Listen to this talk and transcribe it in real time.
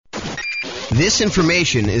This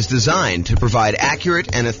information is designed to provide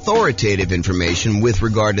accurate and authoritative information with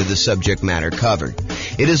regard to the subject matter covered.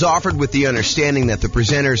 It is offered with the understanding that the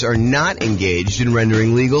presenters are not engaged in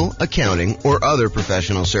rendering legal, accounting, or other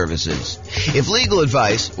professional services. If legal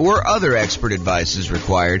advice or other expert advice is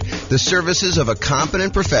required, the services of a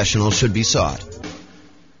competent professional should be sought.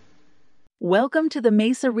 Welcome to the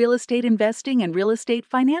Mesa Real Estate Investing and Real Estate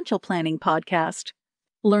Financial Planning Podcast.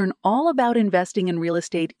 Learn all about investing in real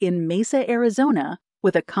estate in Mesa, Arizona,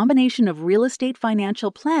 with a combination of real estate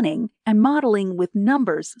financial planning and modeling with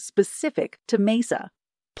numbers specific to Mesa,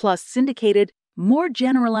 plus syndicated, more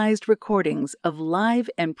generalized recordings of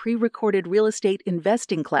live and pre-recorded real estate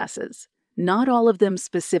investing classes, not all of them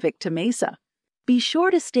specific to Mesa. Be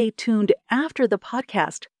sure to stay tuned after the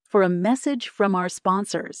podcast for a message from our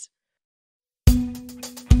sponsors.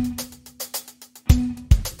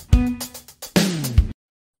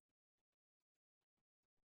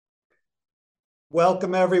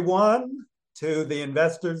 Welcome, everyone, to the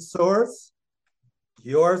Investor's Source,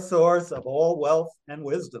 your source of all wealth and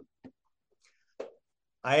wisdom.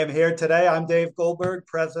 I am here today. I'm Dave Goldberg,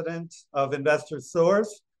 president of Investor's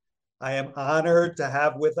Source. I am honored to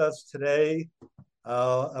have with us today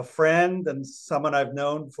a friend and someone I've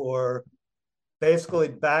known for basically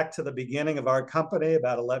back to the beginning of our company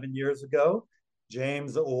about 11 years ago,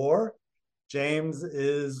 James Orr. James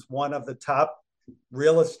is one of the top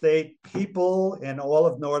real estate people in all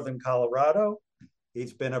of Northern Colorado.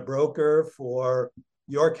 He's been a broker for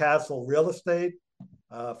Your Castle Real Estate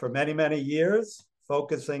for many, many years,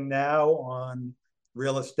 focusing now on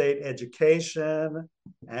real estate education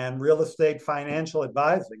and real estate financial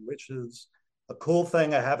advising, which is a cool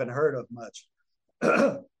thing I haven't heard of much.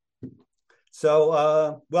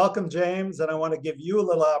 So welcome, James, and I want to give you a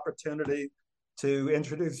little opportunity to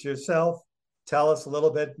introduce yourself. Tell us a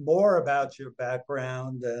little bit more about your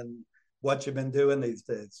background and what you've been doing these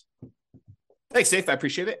days. Thanks, Dave. I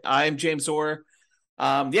appreciate it. I'm James Orr.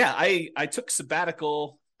 I took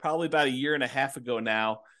sabbatical probably about a year and a half ago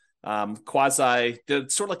now.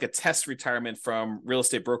 Did sort of like a test retirement from real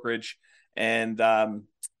estate brokerage, and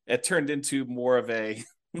it turned into more of a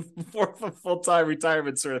full-time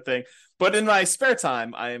retirement sort of thing. But in my spare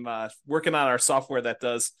time, I'm working on our software that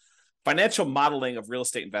does financial modeling of real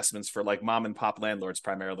estate investments for like mom and pop landlords,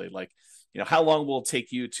 primarily. Like, how long will it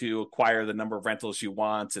take you to acquire the number of rentals you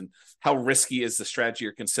want, and how risky is the strategy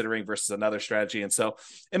you're considering versus another strategy. And so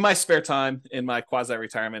in my spare time, in my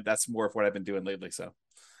quasi-retirement, that's more of what I've been doing lately. So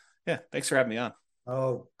yeah, thanks for having me on.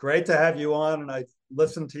 Oh, great to have you on. And I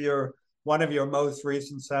listened to one of your most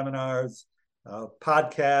recent seminars,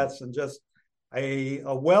 podcasts, and just a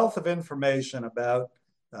wealth of information about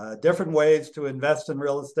different ways to invest in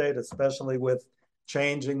real estate, especially with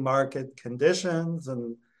changing market conditions.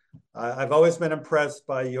 And I've always been impressed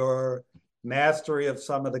by your mastery of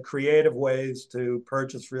some of the creative ways to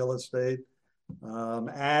purchase real estate,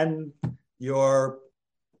 and your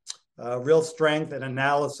real strength and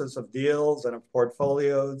analysis of deals and of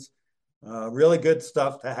portfolios. Really good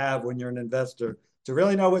stuff to have when you're an investor, to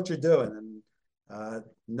really know what you're doing and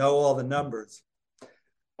know all the numbers.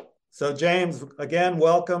 So James, again,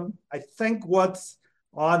 welcome. I think what's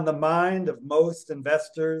on the mind of most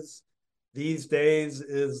investors these days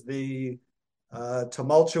is the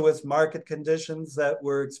tumultuous market conditions that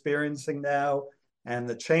we're experiencing now and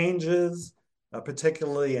the changes,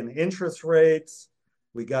 particularly in interest rates.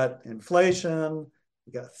 We got inflation,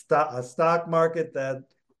 we got a stock market that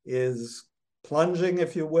is plunging,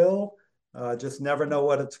 if you will, just never know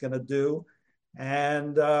what it's going to do.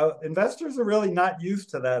 And investors are really not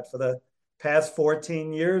used to that. For the past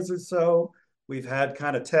 14 years or so, we've had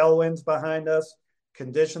kind of tailwinds behind us.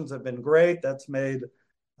 Conditions have been great. That's made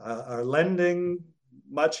our lending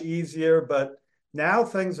much easier, but now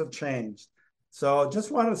things have changed. So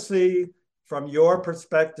just want to see from your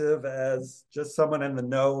perspective as just someone in the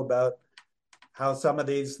know about how some of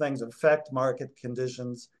these things affect market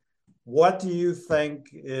conditions. What do you think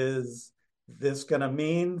is this going to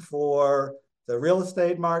mean for the real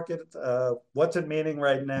estate market? What's it meaning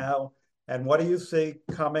right now? And what do you see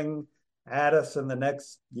coming at us in the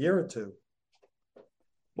next year or two?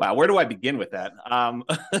 Wow, where do I begin with that?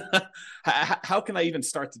 How can I even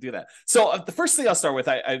start to do that? So the first thing I'll start with,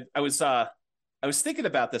 I was thinking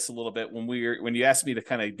about this a little bit when you asked me to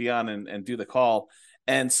kind of be on and do the call.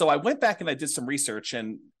 And so I went back and I did some research,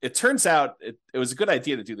 and it turns out it was a good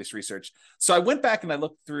idea to do this research. So I went back and I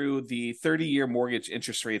looked through the 30-year mortgage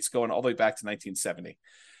interest rates going all the way back to 1970.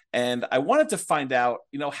 And I wanted to find out,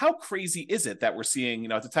 how crazy is it that we're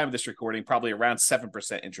seeing, at the time of this recording, probably around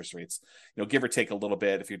 7% interest rates, give or take a little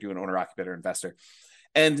bit if you're doing owner, occupier, investor.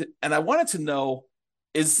 And I wanted to know,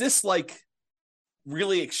 is this like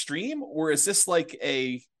really extreme, or is this like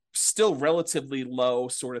a still relatively low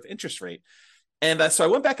sort of interest rate? And so I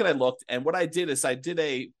went back and I looked, and what I did is I did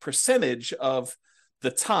a percentage of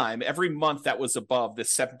the time every month that was above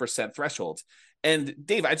this 7% threshold. And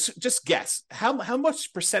Dave, I just guess how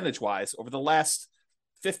much percentage wise over the last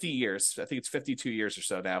 50 years, I think it's 52 years or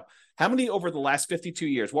so now, how many over the last 52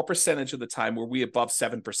 years, what percentage of the time were we above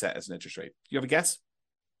 7% as an interest rate? You have a guess?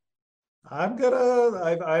 I've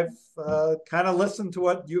kind of listened to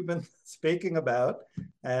what you've been speaking about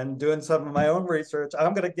and doing some of my own research.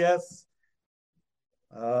 I'm gonna guess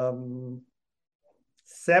 73%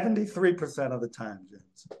 of the time,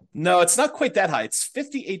 James. No, it's not quite that high. It's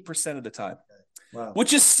 58% of the time. Wow.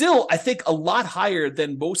 Which is still, I think, a lot higher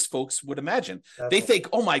than most folks would imagine. They think,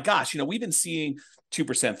 oh my gosh, we've been seeing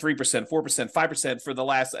 2%, 3%, 4%, 5% for the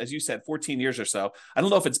last, as you said, 14 years or so. I don't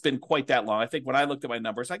know if it's been quite that long. I think when I looked at my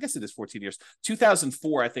numbers, I guess it is 14 years.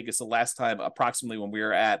 2004, I think, is the last time approximately when we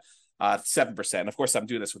were at 7%. Of course, I'm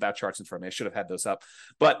doing this without charts in front of me. I should have had those up.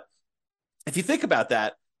 But if you think about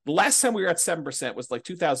that, the last time we were at 7% was like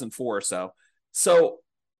 2004 or so. So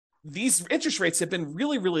these interest rates have been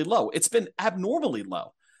really, really low. It's been abnormally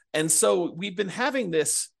low. And so we've been having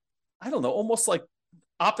this, I don't know, almost like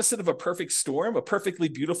opposite of a perfect storm, a perfectly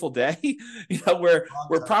beautiful day, where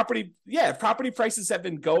property prices have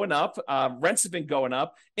been going up, rents have been going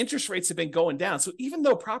up, interest rates have been going down. So even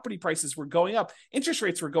though property prices were going up, interest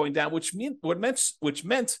rates were going down, which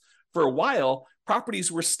meant for a while,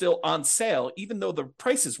 properties were still on sale, even though the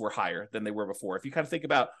prices were higher than they were before. If you kind of think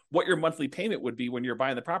about what your monthly payment would be when you're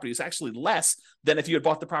buying the property, it's actually less than if you had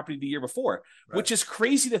bought the property the year before, right, which is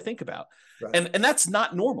crazy to think about. Right. And that's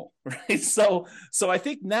not normal, right? So I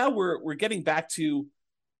think now we're getting back to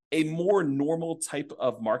a more normal type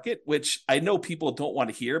of market, which I know people don't want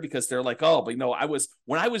to hear because they're like, oh, but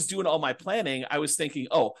when I was doing all my planning, I was thinking,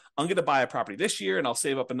 oh, I'm going to buy a property this year and I'll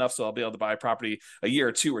save up enough so I'll be able to buy a property a year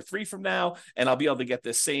or 2 or 3 from now, and I'll be able to get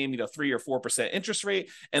this same 3 or 4% interest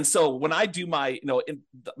rate. And so when I do my out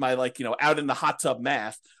in the hot tub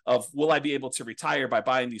math of will I be able to retire by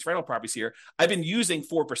buying these rental properties here, I've been using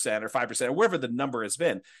 4% or 5% or wherever the number has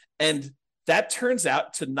been, and that turns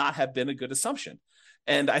out to not have been a good assumption.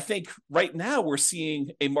 And I think right now we're seeing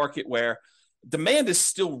a market where demand is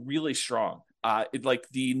still really strong.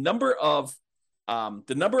 The number of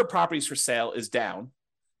properties for sale is down,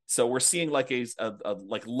 so we're seeing like a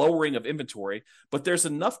lowering of inventory. But there's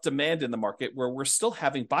enough demand in the market where we're still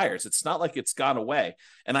having buyers. It's not like it's gone away.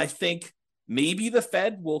 And I think maybe the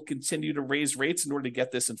Fed will continue to raise rates in order to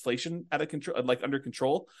get this inflation out of control, under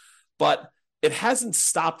control, but it hasn't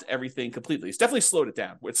stopped everything completely. It's definitely slowed it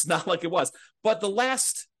down. It's not like it was. But the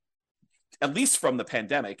last, at least from the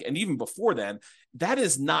pandemic, and even before then, that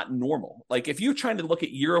is not normal. Like if you're trying to look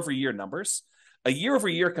at year-over-year numbers, a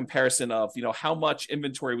year-over-year comparison of, how much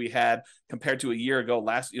inventory we had compared to a year ago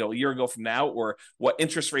a year ago from now, or what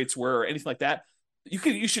interest rates were or anything like that,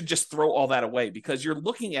 you should just throw all that away, because you're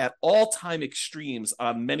looking at all-time extremes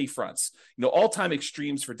on many fronts. All-time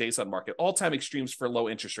extremes for days on market, all-time extremes for low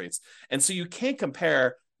interest rates. And so you can't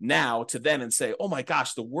compare now to then and say, oh my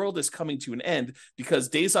gosh, the world is coming to an end because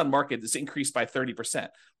days on market is increased by 30%.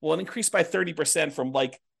 Well, it increased by 30% from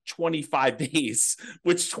like 25 days,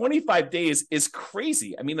 which 25 days is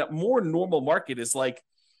crazy. I mean, a more normal market is like,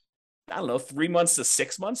 I don't know, 3 months to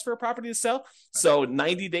 6 months for a property to sell. So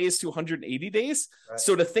 90 days to 180 days. Right.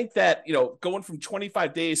 So to think that, going from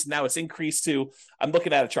 25 days, now it's increased to, I'm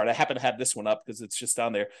looking at a chart. I happen to have this one up because it's just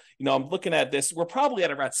down there. I'm looking at this. We're probably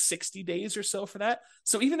at around 60 days or so for that.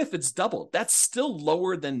 So even if it's doubled, that's still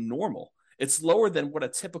lower than normal. It's lower than what a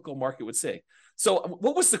typical market would say. So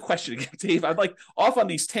what was the question again, Dave? I'm like off on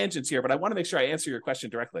these tangents here, but I want to make sure I answer your question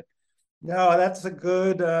directly. No, that's a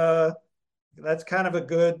good, that's kind of a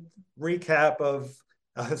good recap of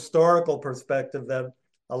a historical perspective that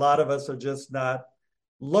a lot of us are just not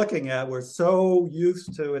looking at. We're so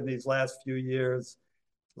used to, in these last few years,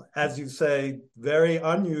 as you say, very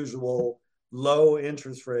unusual low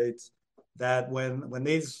interest rates, that when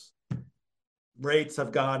these rates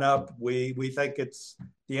have gone up, we think it's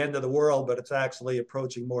the end of the world, but it's actually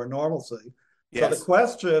approaching more normalcy. Yes. So the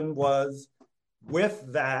question was, with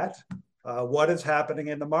that, what is happening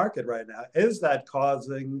in the market right now? Is that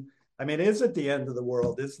causing, is it the end of the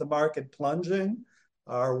world? Is the market plunging?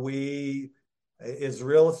 Is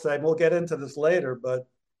real estate, we'll get into this later, but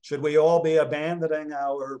should we all be abandoning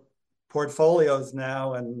our portfolios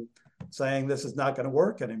now and saying this is not going to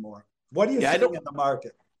work anymore? What are you seeing in the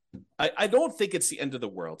market? I don't think it's the end of the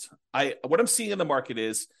world. What I'm seeing in the market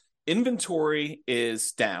is inventory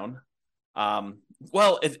is down. So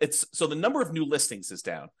the number of new listings is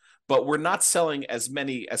down, but we're not selling as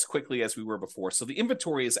many as quickly as we were before. So the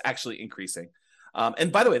inventory is actually increasing.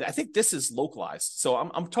 And by the way, I think this is localized. So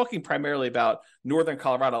I'm talking primarily about Northern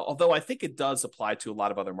Colorado, although I think it does apply to a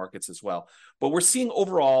lot of other markets as well. But we're seeing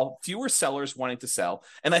overall fewer sellers wanting to sell.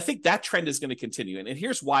 And I think that trend is going to continue. And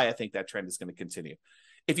here's why I think that trend is going to continue.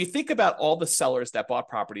 If you think about all the sellers that bought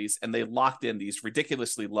properties and they locked in these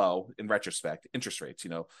ridiculously low, in retrospect, interest rates,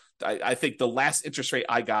 I think the last interest rate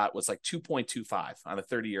I got was like 2.25 on a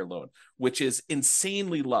 30-year loan, which is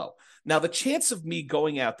insanely low. Now, the chance of me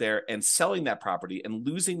going out there and selling that property and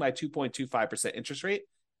losing my 2.25% interest rate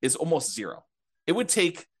is almost zero. It would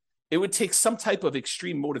take some type of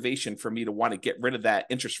extreme motivation for me to want to get rid of that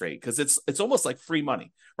interest rate, because it's almost like free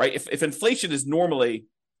money, right? If inflation is normally,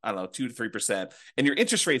 I don't know, 2 to 3%, and your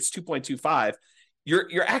interest rate is 2.25,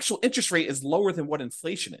 your actual interest rate is lower than what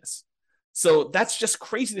inflation is. So that's just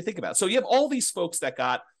crazy to think about. So you have all these folks that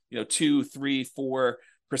got 2, 3, 4%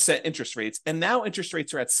 interest rates, and now interest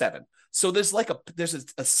rates are at 7. So there's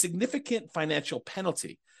a significant financial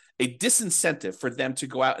penalty, a disincentive for them to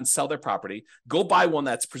go out and sell their property, go buy one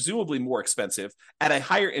that's presumably more expensive at a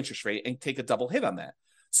higher interest rate, and take a double hit on that.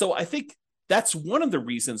 So I think that's one of the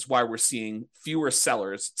reasons why we're seeing fewer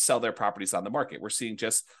sellers sell their properties on the market. We're seeing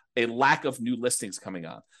just a lack of new listings coming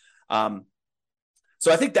on.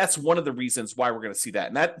 So I think that's one of the reasons why we're going to see that.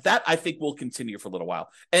 And that I think will continue for a little while.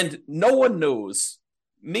 And no one knows.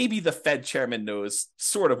 Maybe the Fed chairman knows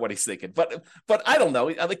sort of what he's thinking, but I don't know.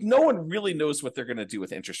 Like, no one really knows what they're going to do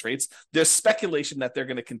with interest rates. There's speculation that they're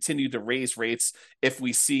going to continue to raise rates if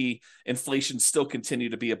we see inflation still continue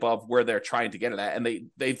to be above where they're trying to get it at.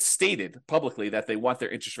 And they've stated publicly that they want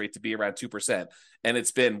their interest rate to be around 2%, and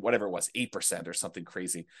it's been whatever it was, 8% or something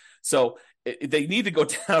crazy. So they need to go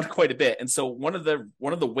down quite a bit. And so one of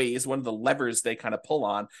the levers they kind of pull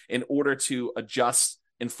on in order to adjust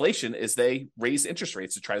inflation is they raise interest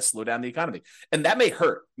rates to try to slow down the economy. And that may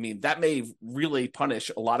hurt. I mean, that may really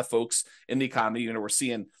punish a lot of folks in the economy. We're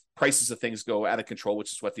seeing prices of things go out of control,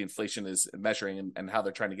 which is what the inflation is measuring and how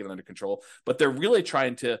they're trying to get it under control. But they're really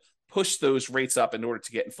trying to push those rates up in order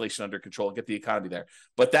to get inflation under control and get the economy there.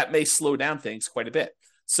 But that may slow down things quite a bit.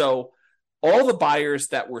 So all the buyers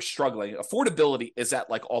that were struggling, affordability is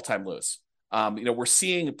at like all-time lows. We're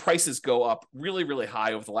seeing prices go up really, really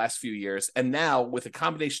high over the last few years. And now with a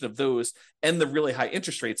combination of those and the really high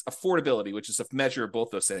interest rates, affordability, which is a measure of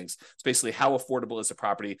both those things, it's basically how affordable is a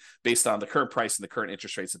property based on the current price and the current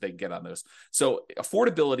interest rates that they can get on those. So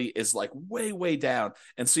affordability is like way, way down.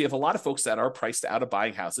 And so you have a lot of folks that are priced out of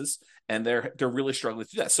buying houses, and they're really struggling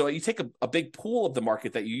to do that. So you take a big pool of the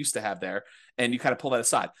market that you used to have there, and you kind of pull that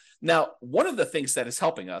aside. Now, one of the things that is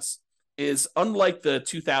helping us is, unlike the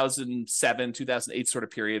 2007, 2008 sort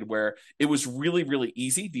of period where it was really, really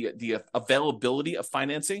easy, the availability of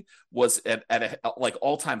financing was at like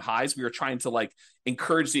all-time highs. We were trying to like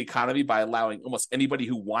encourage the economy by allowing almost anybody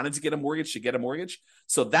who wanted to get a mortgage to get a mortgage.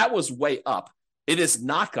 So that was way up. It has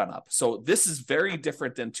not gone up. So this is very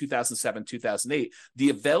different than 2007, 2008. The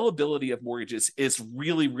availability of mortgages is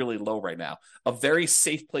really, really low right now, a very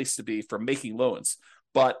safe place to be for making loans.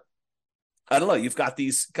 But I don't know, you've got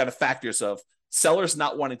these kind of factors of sellers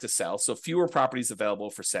not wanting to sell, so fewer properties available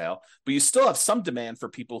for sale, but you still have some demand for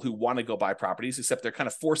people who want to go buy properties, except they're kind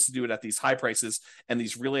of forced to do it at these high prices and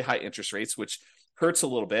these really high interest rates, which hurts a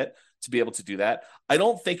little bit to be able to do that. I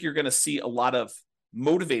don't think you're going to see a lot of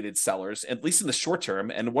motivated sellers, at least in the short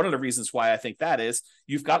term. And one of the reasons why I think that is,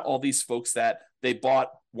 you've got all these folks that they bought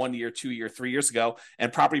 1 year, 2 year, 3 years ago,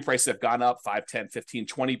 and property prices have gone up 5, 10, 15,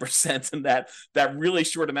 20% in that really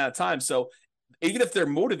short amount of time. So even if they're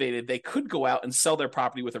motivated, they could go out and sell their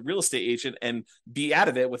property with a real estate agent and be out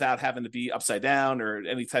of it without having to be upside down or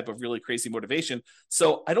any type of really crazy motivation.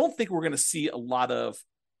 So I don't think we're going to see a lot of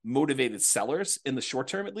motivated sellers in the short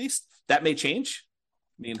term, at least. That may change.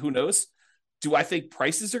 I mean, who knows? Do I think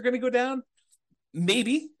prices are going to go down?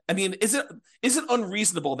 Maybe. I mean, is it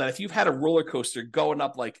unreasonable that if you've had a roller coaster going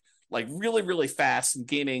up like really, really fast and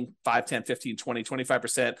gaining 5, 10, 15, 20,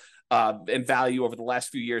 25% in value over the last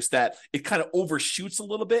few years, that it kind of overshoots a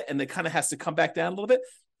little bit and it kind of has to come back down a little bit?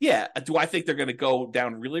 Yeah. Do I think they're going to go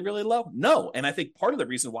down really, really low? No. And I think part of the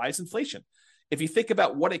reason why is inflation. If you think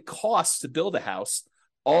about what it costs to build a house,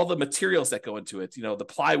 all the materials that go into it, the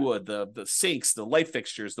plywood, the sinks, the light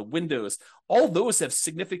fixtures, the windows, all those have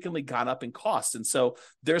significantly gone up in cost. And so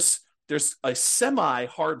there's a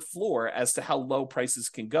semi-hard floor as to how low prices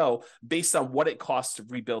can go based on what it costs to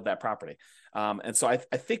rebuild that property. And so I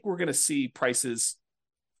think we're going to see prices.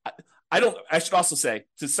 I should also say,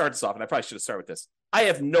 to start this off, and I probably should have started with this, I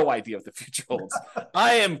have no idea what the future holds.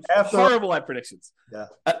 I am horrible at predictions. Yeah.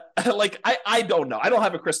 I don't know. I don't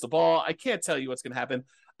have a crystal ball. I can't tell you what's going to happen.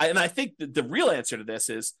 And I think that the real answer to this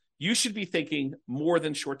is you should be thinking more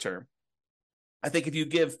than short term. I think if you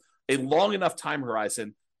give a long enough time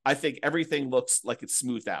horizon, I think everything looks like it's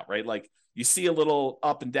smoothed out, right? Like you see a little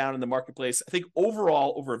up and down in the marketplace. I think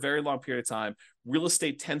overall, over a very long period of time, real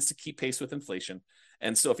estate tends to keep pace with inflation.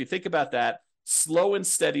 And so if you think about that, slow and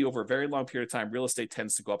steady over a very long period of time, real estate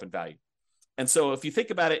tends to go up in value. And so if you think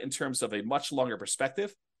about it in terms of a much longer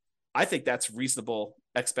perspective, I think that's reasonable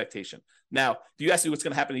expectation. Now, do you ask me what's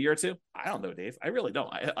going to happen in a year or two? I don't know, Dave. I really don't.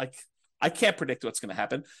 I can't predict what's going to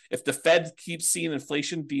happen. If the Fed keeps seeing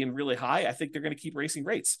inflation being really high, I think they're going to keep raising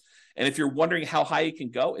rates. And if you're wondering how high it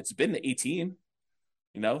can go, it's been to 18.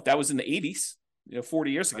 That was in the 80s,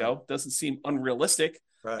 40 years ago. Right. Doesn't seem unrealistic.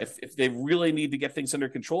 Right. If they really need to get things under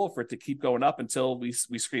control for it to keep going up until we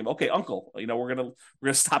scream, okay, uncle, we're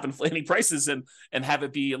gonna stop inflating prices and have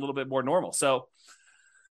it be a little bit more normal. So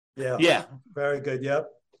yeah, very good. Yep,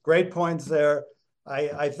 great points there.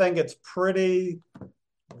 I think it's pretty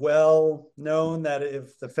well known that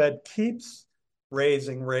if the Fed keeps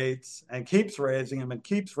raising rates and keeps raising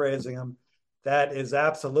them, that is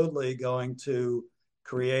absolutely going to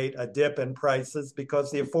create a dip in prices,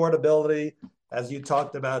 because the affordability, as you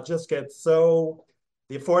talked about, just gets the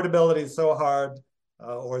affordability is so hard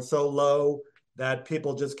or so low that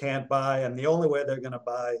people just can't buy. And the only way they're going to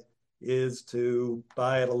buy is to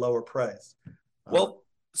buy at a lower price. Well,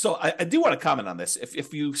 so I do want to comment on this.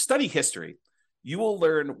 If you study history, you will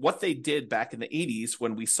learn what they did back in the 80s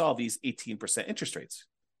when we saw these 18% interest rates.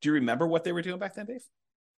 Do you remember what they were doing back then, Dave?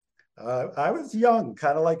 I was young,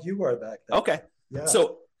 kind of like you were back then. Okay. Yeah.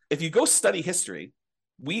 So if you go study history,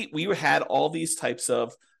 we had all these types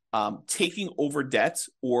of taking over debt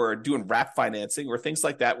or doing wrap financing or things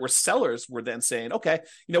like that, where sellers were then saying, okay,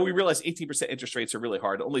 we realize 18% interest rates are really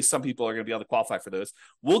hard. Only some people are going to be able to qualify for those.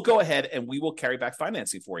 We'll go ahead and we will carry back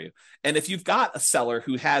financing for you. And if you've got a seller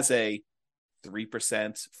who has a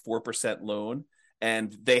 3%, 4% loan,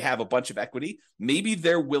 and they have a bunch of equity, maybe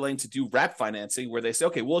they're willing to do wrap financing where they say,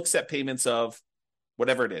 okay, we'll accept payments of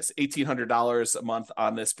whatever it is, $1,800 a month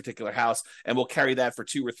on this particular house, and we'll carry that for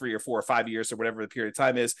 2 or 3 or 4 or 5 years or whatever the period of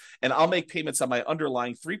time is. And I'll make payments on my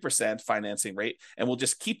underlying 3% financing rate, and we'll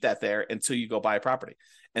just keep that there until you go buy a property.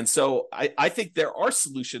 And so I think there are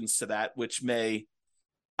solutions to that, which may,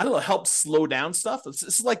 help slow down stuff. This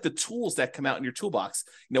is like the tools that come out in your toolbox.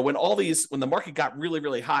 When the market got really,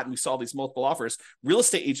 really hot and we saw these multiple offers, real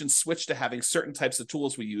estate agents switched to having certain types of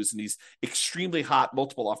tools we use in these extremely hot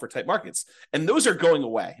multiple offer type markets. And those are going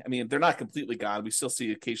away. They're not completely gone. We still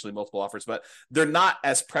see occasionally multiple offers, but they're not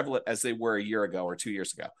as prevalent as they were a year ago or 2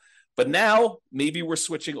 years ago. But now maybe we're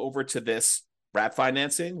switching over to this wrap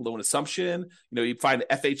financing, loan assumption. You find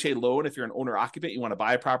an FHA loan if you're an owner occupant, you want to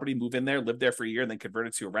buy a property, move in there, live there for a year, and then convert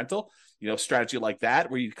it to a rental. Strategy like that,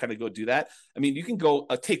 where you kind of go do that. You can go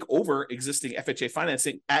take over existing FHA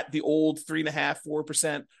financing at the old 3.5%,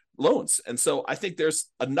 4% loans. And so I think there's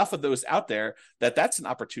enough of those out there that's an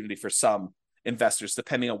opportunity for some investors,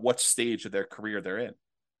 depending on what stage of their career they're in.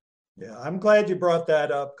 Yeah, I'm glad you brought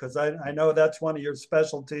that up, because I know that's one of your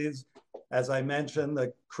specialties. As I mentioned,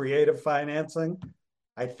 the creative financing.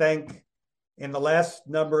 I think in the last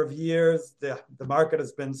number of years, the market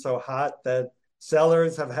has been so hot that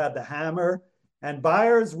sellers have had the hammer, and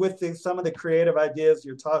buyers with some of the creative ideas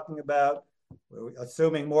you're talking about,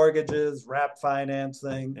 assuming mortgages, wrap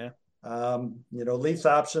financing, lease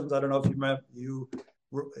options. I don't know if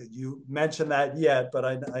you mentioned that yet, but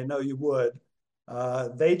I know you would.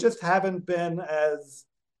 They just haven't been as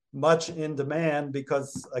much in demand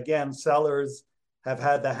because, again, sellers have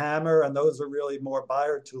had the hammer, and those are really more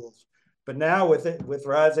buyer tools. But now with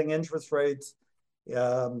rising interest rates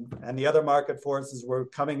and the other market forces, we're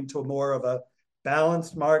coming to more of a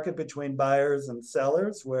balanced market between buyers and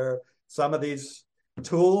sellers, where some of these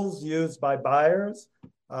tools used by buyers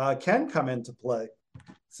can come into play.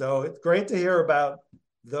 So it's great to hear about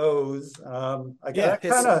those. That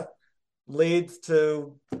kind of leads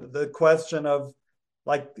to the question of,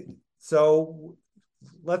 so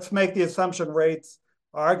let's make the assumption rates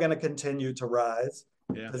are going to continue to rise.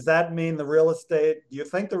 Yeah. Does that mean do you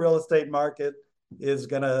think the real estate market is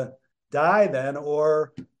going to die then,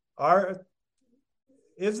 or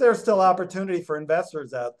is there still opportunity for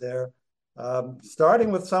investors out there,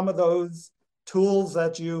 starting with some of those tools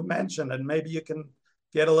that you mentioned, and maybe you can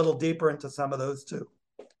get a little deeper into some of those too?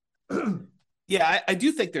 Yeah, I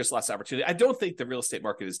do think there's less opportunity. I don't think the real estate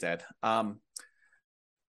market is dead.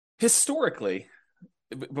 Historically,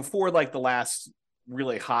 before the last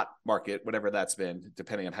really hot market, whatever that's been,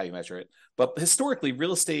 depending on how you measure it, but historically,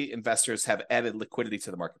 real estate investors have added liquidity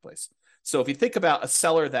to the marketplace. So if you think about a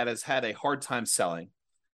seller that has had a hard time selling,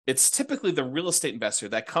 it's typically the real estate investor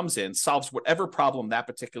that comes in, solves whatever problem that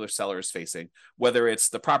particular seller is facing, whether it's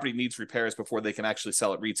the property needs repairs before they can actually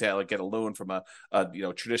sell it retail and get a loan from a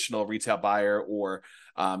traditional retail buyer, or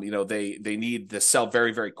they need to sell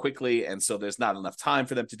very, very quickly, and so there's not enough time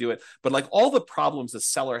for them to do it. But like all the problems the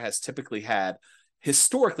seller has typically had,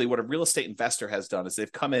 historically, what a real estate investor has done is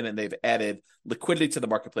they've come in and they've added liquidity to the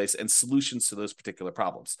marketplace and solutions to those particular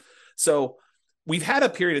problems. So we've had a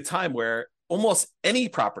period of time where almost any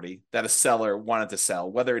property that a seller wanted to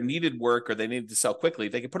sell, whether it needed work or they needed to sell quickly,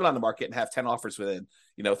 they could put it on the market and have 10 offers within,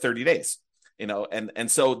 30 days,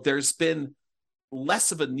 and so there's been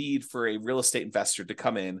less of a need for a real estate investor to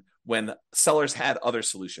come in when sellers had other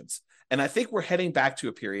solutions. And I think we're heading back to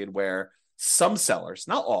a period where some sellers,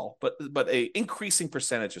 not all, but a increasing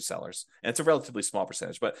percentage of sellers, and it's a relatively small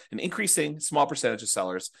percentage, but an increasing small percentage of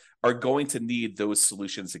sellers are going to need those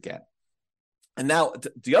solutions again. And now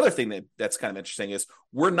the other thing that's kind of interesting is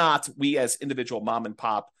we as individual mom and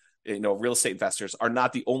pop, real estate investors are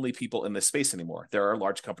not the only people in this space anymore. There are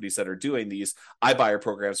large companies that are doing these iBuyer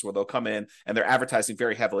programs where they'll come in and they're advertising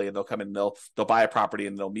very heavily, and they'll come in and they'll buy a property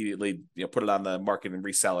and they'll immediately put it on the market and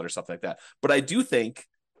resell it or something like that. But I do think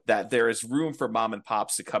that there is room for mom and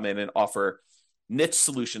pops to come in and offer niche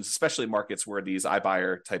solutions, especially markets where these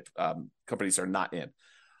iBuyer type companies are not in.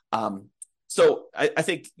 So I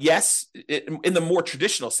think, yes, in the more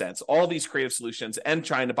traditional sense, all these creative solutions and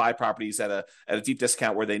trying to buy properties at a deep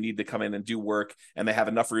discount where they need to come in and do work and they have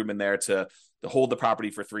enough room in there to hold the property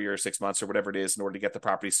for 3 or 6 months or whatever it is in order to get the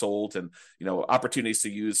property sold, and opportunities to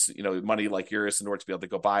use money like yours in order to be able to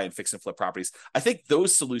go buy and fix and flip properties. I think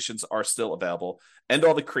those solutions are still available, and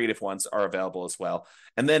all the creative ones are available as well.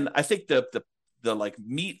 And then I think the like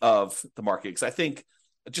meat of the market, because I think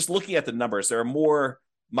just looking at the numbers, there are more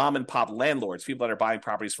mom and pop landlords, people that are buying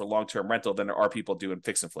properties for long-term rental, than there are people doing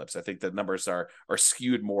fix and flips. I think the numbers are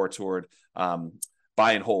skewed more toward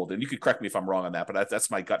buy and hold. And you could correct me if I'm wrong on that, but that's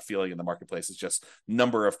my gut feeling in the marketplace. It's just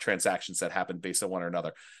number of transactions that happen based on one or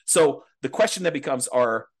another. So the question that becomes,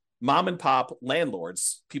 are mom and pop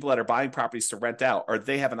landlords, people that are buying properties to rent out, are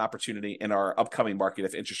they have an opportunity in our upcoming market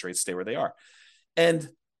if interest rates stay where they are? And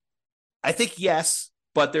I think yes,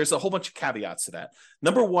 but there's a whole bunch of caveats to that.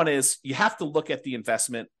 Number one is you have to look at the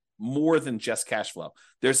investment more than just cash flow.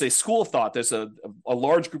 There's a school of thought, there's a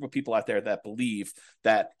large group of people out there that believe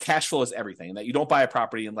that cash flow is everything, and that you don't buy a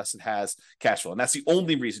property unless it has cash flow. And that's the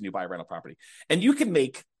only reason you buy a rental property. And you can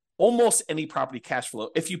make almost any property cash flow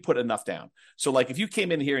if you put enough down. So like if you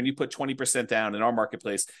came in here and you put 20% down in our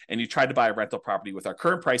marketplace and you tried to buy a rental property with our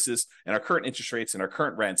current prices and our current interest rates and our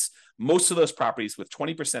current rents, most of those properties with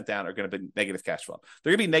 20% down are going to be negative cash flow.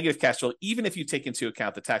 They're going to be negative cash flow even if you take into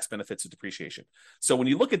account the tax benefits of depreciation. So when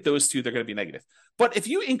you look at those two, they're going to be negative. But if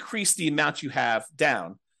you increase the amount you have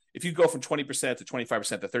down, if you go from 20% to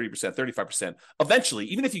 25% to 30%, 35%, eventually,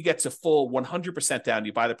 even if you get to full 100% down,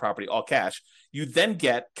 you buy the property all cash, you then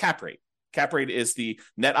get cap rate. Cap rate is the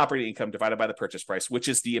net operating income divided by the purchase price, which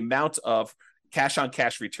is the amount of cash on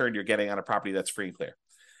cash return you're getting on a property that's free and clear.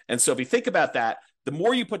 And so if you think about that, the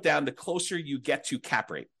more you put down, the closer you get to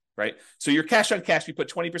cap rate. Right. So your cash on cash, you put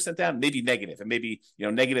 20% down, maybe negative, and maybe,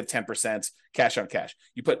 negative 10% cash on cash.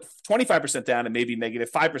 You put 25% down and maybe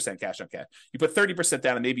negative 5% cash on cash. You put 30%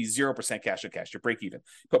 down and maybe 0% cash on cash. You're break even.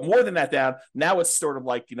 Put more than that down. Now it's sort of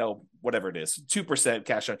like, whatever it is, 2%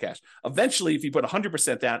 cash on cash. Eventually, if you put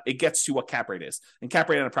 100% down, it gets to what cap rate is. And cap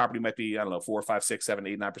rate on a property might be, 4, 5, 6, 7,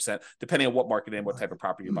 8, 9%, depending on what market and what type of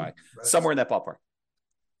property you're buying, somewhere in that ballpark.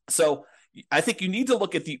 So I think you need to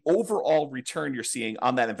look at the overall return you're seeing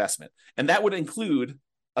on that investment. And that would include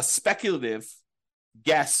a speculative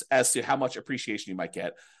guess as to how much appreciation you might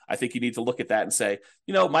get. I think you need to look at that and say,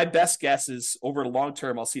 my best guess is over the long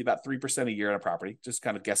term, I'll see about 3% a year on a property, just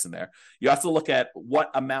kind of guessing there. You have to look at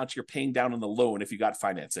what amount you're paying down on the loan if you got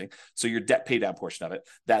financing. So your debt pay down portion of it,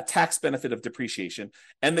 that tax benefit of depreciation,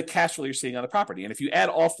 and the cash flow you're seeing on the property. And if you add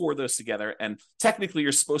all four of those together, and technically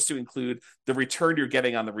you're supposed to include the return you're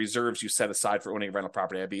getting on the reserves you set aside for owning a rental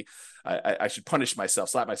property. I should punish myself,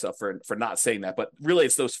 slap myself for not saying that. But really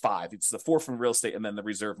it's those five. It's the 4 from real estate and then the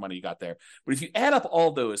reserve money you got there. But if you add up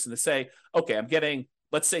all those and to say, okay, I'm getting,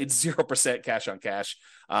 let's say it's 0% cash on cash,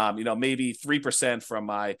 maybe 3% from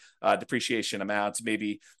my depreciation amount,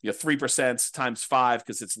 maybe 3% times 5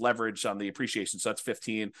 because it's leveraged on the appreciation, so that's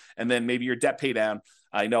 15, and then maybe your debt pay down.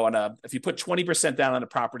 I know if you put 20% down on a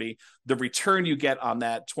property, the return you get on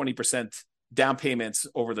that 20% down payments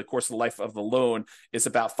over the course of the life of the loan is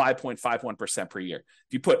about 5.51% per year.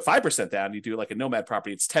 If you put 5% down, you do like a nomad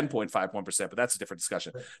property, it's 10.51%, but that's a different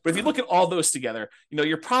discussion. But if you look at all those together,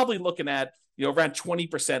 you're probably looking at, around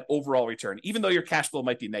 20% overall return, even though your cash flow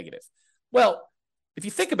might be negative. Well, if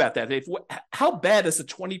you think about that, Dave, how bad is a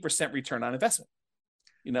 20% return on investment?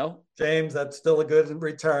 James, that's still a good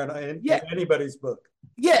return in anybody's book.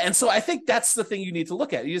 Yeah. And so I think that's the thing you need to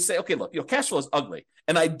look at. You say, okay, look, cash flow is ugly.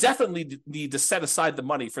 And I definitely need to set aside the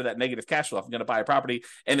money for that negative cash flow. If I'm going to buy a property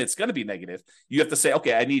and it's going to be negative, you have to say,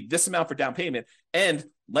 okay, I need this amount for down payment. And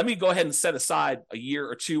let me go ahead and set aside a year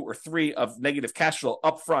or 2 or 3 of negative cash flow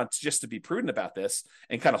up front just to be prudent about this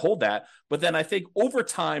and kind of hold that. But then I think over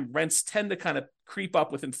time, rents tend to kind of creep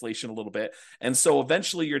up with inflation a little bit. And so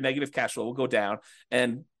eventually your negative cash flow will go down.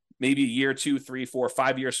 And maybe a year, 2, 3, 4,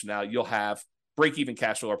 5 years from now, you'll have break-even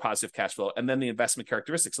cash flow or positive cash flow, and then the investment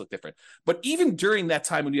characteristics look different. But even during that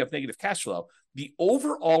time when you have negative cash flow, the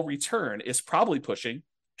overall return is probably pushing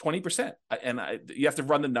 20%. And you have to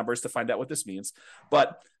run the numbers to find out what this means.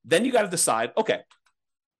 But then you got to decide, okay,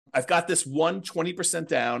 I've got this 20%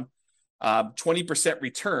 down, 20%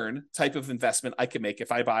 return type of investment I can make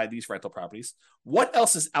if I buy these rental properties. What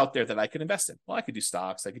else is out there that I can invest in? Well, I could do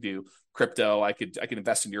stocks, I could do crypto, I could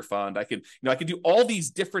invest in your fund. I could do all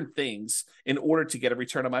these different things in order to get a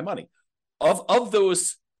return on my money. Of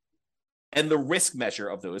those, and the risk measure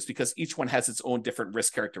of those, because each one has its own different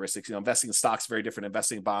risk characteristics. Investing in stocks, very different.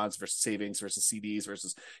 Investing in bonds versus savings versus CDs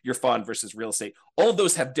versus your fund versus real estate. All of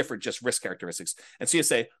those have different just risk characteristics. And so you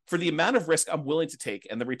say, for the amount of risk I'm willing to take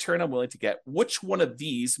and the return I'm willing to get, which one of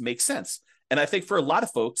these makes sense? And I think for a lot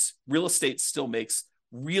of folks, real estate still makes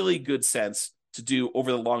really good sense to do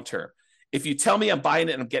over the long term. If you tell me I'm buying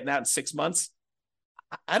it and I'm getting out in 6 months,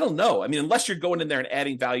 I don't know. I mean, unless you're going in there and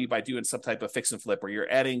adding value by doing some type of fix and flip, or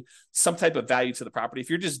you're adding some type of value to the property. If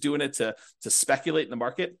you're just doing it to speculate in the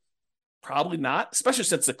market, probably not, especially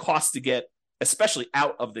since the cost to get, especially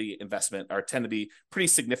out of the investment, tend to be pretty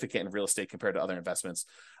significant in real estate compared to other investments.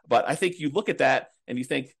 But I think you look at that and you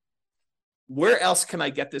think, where else can I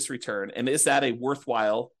get this return? And is that a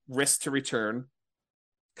worthwhile risk to return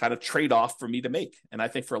kind of trade-off for me to make? And I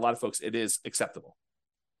think for a lot of folks, it is acceptable.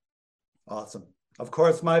 Awesome. Of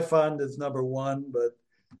course, my fund is number one, but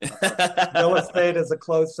real estate is a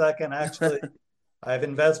close second. Actually, I've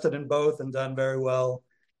invested in both and done very well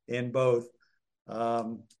in both. I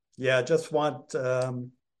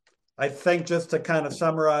think just to kind of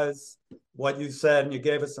summarize what you said, and you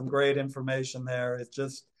gave us some great information there, it's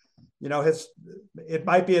just, it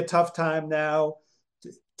might be a tough time now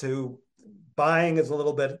to buying is a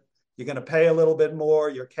little bit, you're going to pay a little bit more,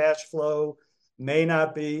 your cash flow may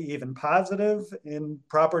not be even positive in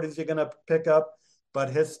properties you're going to pick up. But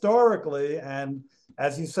historically, and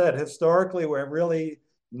as you said, historically, we're really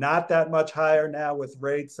not that much higher now with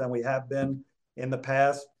rates than we have been in the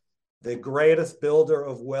past. The greatest builder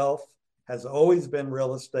of wealth has always been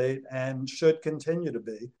real estate and should continue to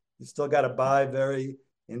be. You still got to buy very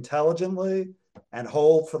intelligently and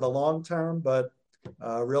hold for the long term, but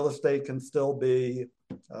real estate can still be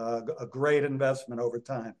a great investment over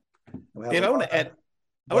time. Dave, I want to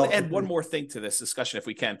add one more thing to this discussion if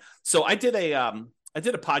we can. So I did a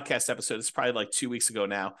podcast episode. It's probably like 2 weeks ago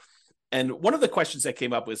now. And one of the questions that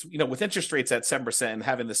came up was, with interest rates at 7% and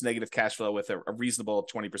having this negative cash flow with a reasonable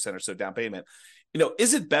 20% or so down payment,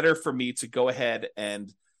 is it better for me to go ahead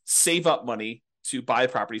and save up money to buy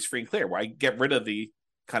properties free and clear, where I get rid of the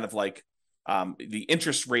kind of like the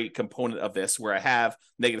interest rate component of this, where I have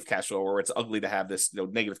negative cash flow, or it's ugly to have this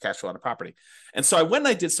negative cash flow on a property? And so I went and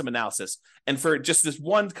I did some analysis, and for just this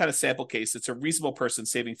one kind of sample case, it's a reasonable person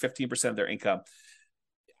saving 15% of their income.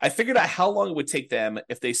 I figured out how long it would take them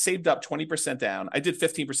if they saved up 20% down. I did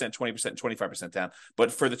 15%, 20%, and 25% down.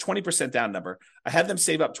 But for the 20% down number, I had them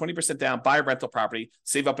save up 20% down, buy a rental property,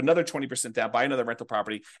 save up another 20% down, buy another rental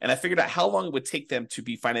property. And I figured out how long it would take them to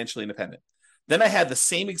be financially independent. Then I had the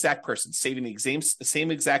same exact person saving the same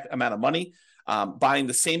exact amount of money, buying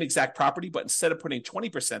the same exact property, but instead of putting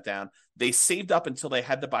 20% down, they saved up until they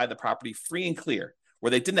had to buy the property free and clear, where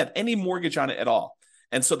they didn't have any mortgage on it at all.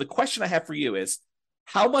 And so the question I have for you is,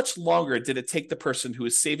 how much longer did it take the person who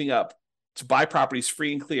is saving up to buy properties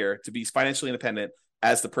free and clear to be financially independent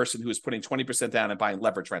as the person who is putting 20% down and buying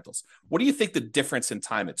leverage rentals? What do you think the difference in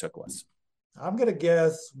time it took was? I'm going to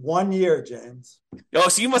guess 1 year, James. Oh,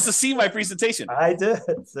 so you must have seen my presentation. I did.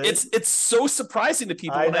 See? It's so surprising to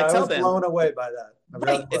people when I tell them. I was blown away by that.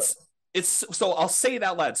 Right. It's so I'll say it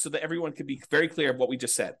out loud so that everyone can be very clear of what we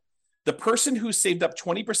just said. The person who saved up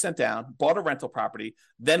 20% down, bought a rental property,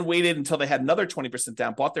 then waited until they had another 20%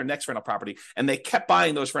 down, bought their next rental property, and they kept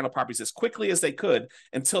buying those rental properties as quickly as they could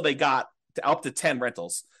until they got up to 10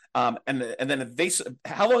 rentals. And then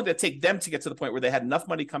how long did it take them to get to the point where they had enough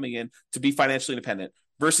money coming in to be financially independent,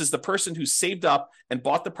 versus the person who saved up and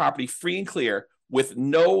bought the property free and clear with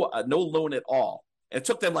no loan at all? And it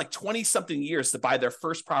took them like 20 something years to buy their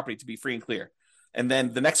first property to be free and clear. And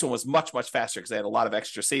then the next one was much, much faster because they had a lot of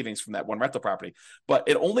extra savings from that one rental property. But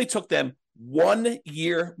it only took them 1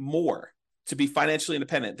 year more to be financially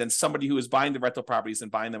independent than somebody who is buying the rental properties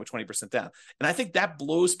and buying them at 20% down. And I think that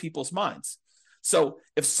blows people's minds. So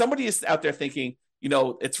if somebody is out there thinking,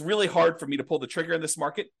 it's really hard for me to pull the trigger in this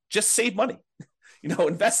market, just save money.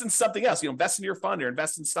 Invest in something else, invest in your fund or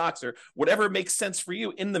invest in stocks or whatever makes sense for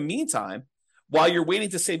you in the meantime, while you're waiting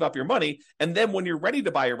to save up your money. And then when you're ready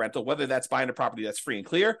to buy a rental, whether that's buying a property that's free and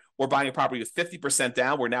clear or buying a property with 50%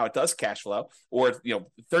 down where now it does cash flow, or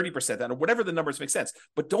 30% down, or whatever the numbers make sense.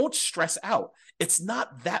 But don't stress out. It's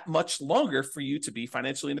not that much longer for you to be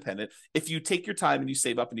financially independent if you take your time and you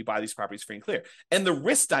save up and you buy these properties free and clear. And the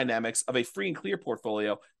risk dynamics of a free and clear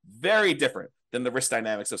portfolio, very different than the risk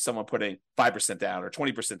dynamics of someone putting 5% down or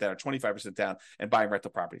 20% down or 25% down and buying rental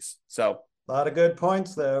properties. So a lot of good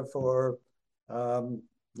points there for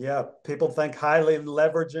people think highly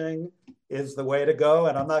leveraging is the way to go.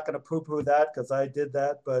 And I'm not going to poo-poo that because I did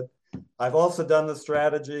that. But I've also done the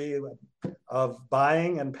strategy of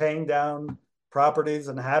buying and paying down properties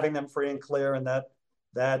and having them free and clear. And that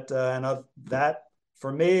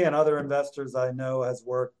for me and other investors I know has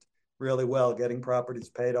worked really well, getting properties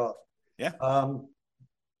paid off. Yeah.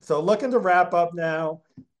 So looking to wrap up now,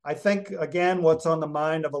 I think, again, what's on the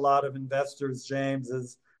mind of a lot of investors, James,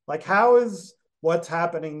 is like, how is what's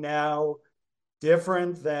happening now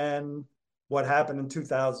different than what happened in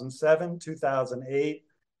 2007, 2008?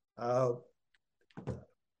 How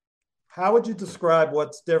would you describe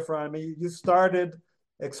what's different? I mean, you started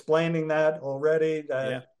explaining that already,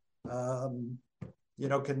 that,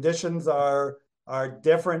 conditions are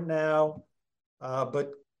different now,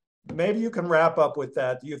 but maybe you can wrap up with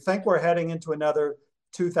that. Do you think we're heading into another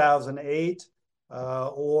 2008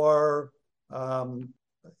 or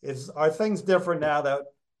are things different now that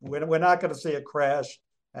we're not going to see a crash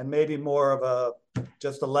and maybe more of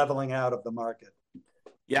just a leveling out of the market?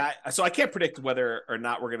 Yeah, so I can't predict whether or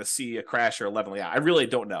not we're going to see a crash or a leveling out. I really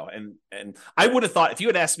don't know. And I would have thought, if you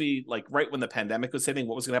had asked me, like right when the pandemic was hitting,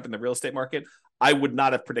 what was going to happen in the real estate market, I would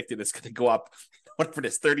not have predicted it's going to go up, what for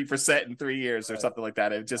this 30% in 3 years or something like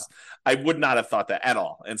that. I would not have thought that at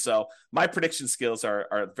all. And so my prediction skills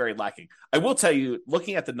are very lacking. I will tell you,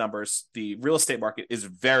 looking at the numbers, the real estate market is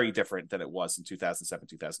very different than it was in 2007,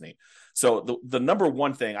 2008. So the number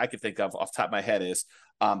one thing I could think of off the top of my head is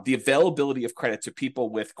the availability of credit to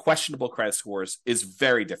people with questionable credit scores is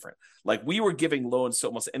very different. Like, we were giving loans to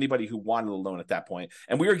almost anybody who wanted a loan at that point.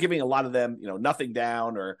 And we were giving a lot of them, nothing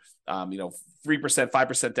down or, 3%,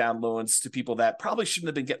 5% down loans to people that probably shouldn't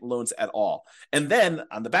have been getting loans at all. And then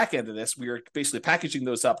on the back end of this, we were basically packaging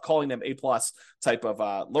those up, calling them A+ type of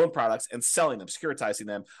loan products and selling them, securitizing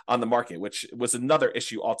them on the market, which was another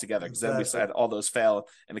issue altogether, because then we had all those fail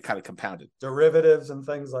and it kind of compounded. Derivatives and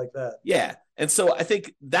things like that. Yeah. And so I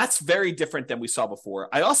think that's very different than we saw before.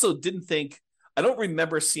 I also I don't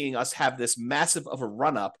remember seeing us have this massive of a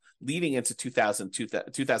run up leading into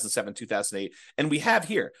 2007, 2008. And we have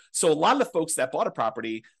here. So a lot of the folks that bought a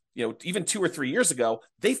property, even 2 or 3 years ago,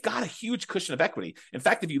 they've got a huge cushion of equity. In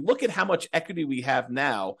fact, if you look at how much equity we have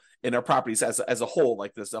now in our properties as a whole,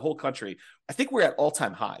 like this, the whole country, I think we're at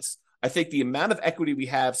all-time highs. I think the amount of equity we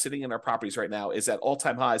have sitting in our properties right now is at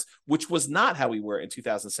all-time highs, which was not how we were in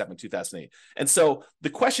 2007, 2008. And so the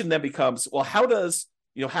question then becomes, well, how does,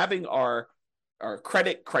 having our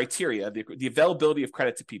credit criteria, the availability of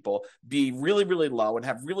credit to people, be really, really low and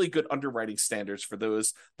have really good underwriting standards for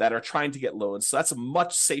those that are trying to get loans. So that's a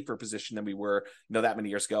much safer position than we were, that many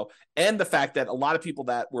years ago. And the fact that a lot of people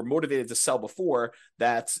that were motivated to sell before,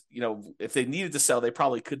 that, if they needed to sell, they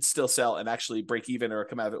probably could still sell and actually break even or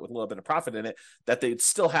come out of it with a little bit of profit in it, that they'd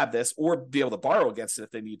still have this or be able to borrow against it if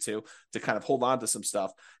they need to kind of hold on to some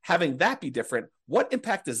stuff. Having that be different, what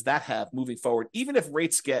impact does that have moving forward, even if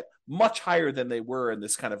rates get much higher than they were in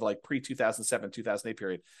this kind of like pre-2007, 2008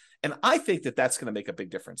 period? And I think that that's going to make a big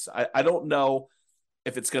difference. I don't know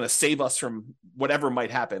if it's going to save us from whatever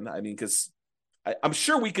might happen. I mean, because I'm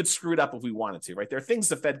sure we could screw it up if we wanted to, right? There are things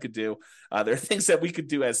the Fed could do. There are things that we could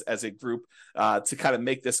do as a group to kind of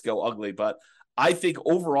make this go ugly. But I think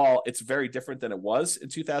overall, it's very different than it was in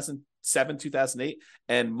 2007, 2008.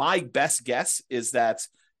 And my best guess is that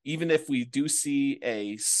even if we do see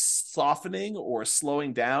a softening or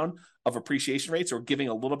slowing down of appreciation rates or giving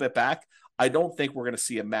a little bit back, I don't think we're going to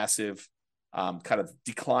see a massive kind of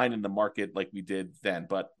decline in the market like we did then.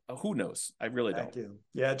 But who knows? I really don't. Thank you.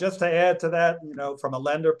 Yeah, just to add to that, from a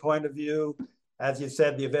lender point of view, as you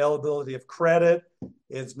said, the availability of credit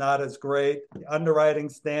is not as great. The underwriting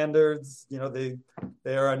standards,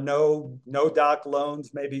 there are no doc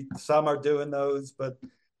loans. Maybe some are doing those, but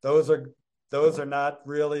those are not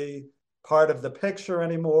really part of the picture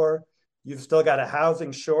anymore. You've still got a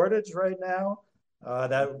housing shortage right now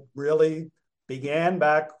that really began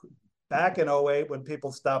back in 08 when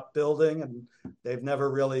people stopped building, and they've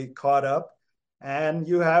never really caught up. And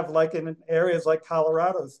you have, like in areas like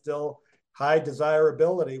Colorado, still high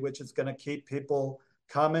desirability, which is going to keep people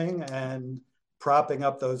coming and propping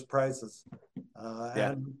up those prices.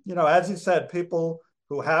 And, you know, as you said, people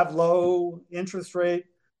who have low interest rate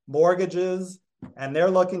mortgages and they're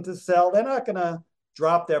looking to sell, they're not going to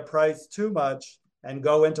drop their price too much and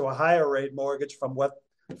go into a higher rate mortgage for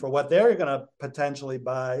what they're going to potentially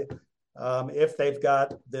buy if they've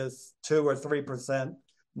got this 2 or 3%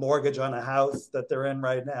 mortgage on a house that they're in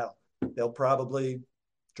right now. They'll probably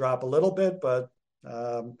drop a little bit, but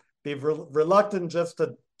be reluctant just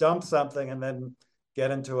to dump something and then get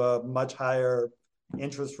into a much higher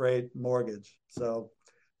interest rate mortgage. So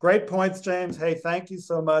great points, James. Hey, thank you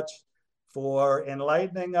so much for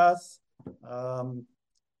enlightening us.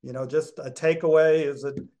 You know, just a takeaway is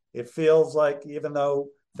that it feels like even though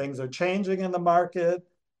things are changing in the market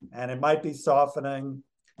and it might be softening,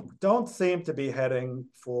 don't seem to be heading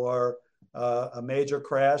for a major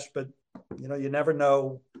crash, but you know, you never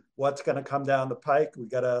know what's going to come down the pike. We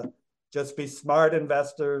got to just be smart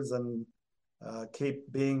investors and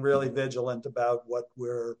keep being really vigilant about what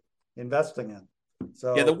we're investing in.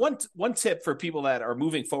 So yeah, the one tip for people that are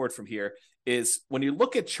moving forward from here is when you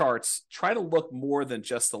look at charts, try to look more than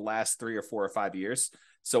just the last 3 or 4 or 5 years.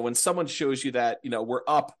 So when someone shows you that, you know, we're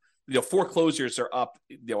up, you know, foreclosures are up,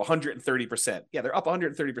 you know, 130%. Yeah, they're up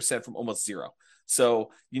 130% from almost zero.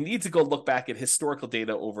 So you need to go look back at historical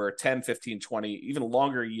data over 10, 15, 20, even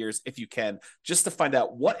longer years if you can, just to find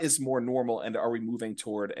out what is more normal and are we moving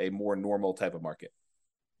toward a more normal type of market.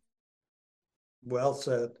 Well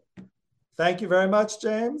said. Thank you very much,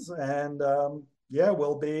 James. And yeah,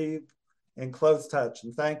 we'll be in close touch.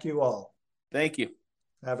 And thank you all. Thank you.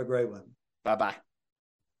 Have a great one. Bye-bye.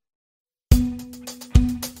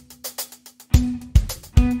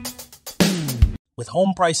 With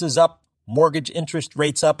home prices up, mortgage interest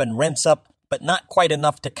rates up, and rents up, but not quite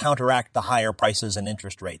enough to counteract the higher prices and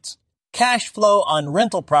interest rates. Cash flow on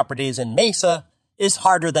rental properties in Mesa is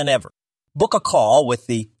harder than ever. Book a call with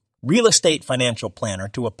the Real Estate Financial Planner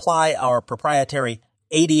to apply our proprietary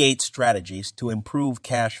 88 strategies to improve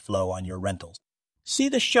cash flow on your rentals. See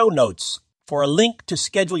the show notes for a link to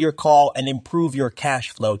schedule your call and improve your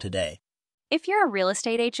cash flow today. If you're a real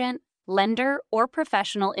estate agent, lender, or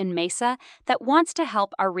professional in Mesa that wants to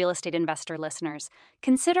help our real estate investor listeners,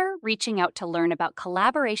 consider reaching out to learn about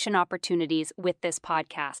collaboration opportunities with this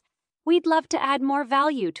podcast. We'd love to add more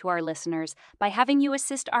value to our listeners by having you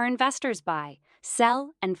assist our investors buy,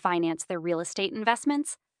 sell, and finance their real estate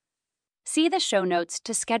investments. See the show notes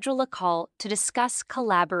to schedule a call to discuss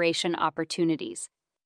collaboration opportunities.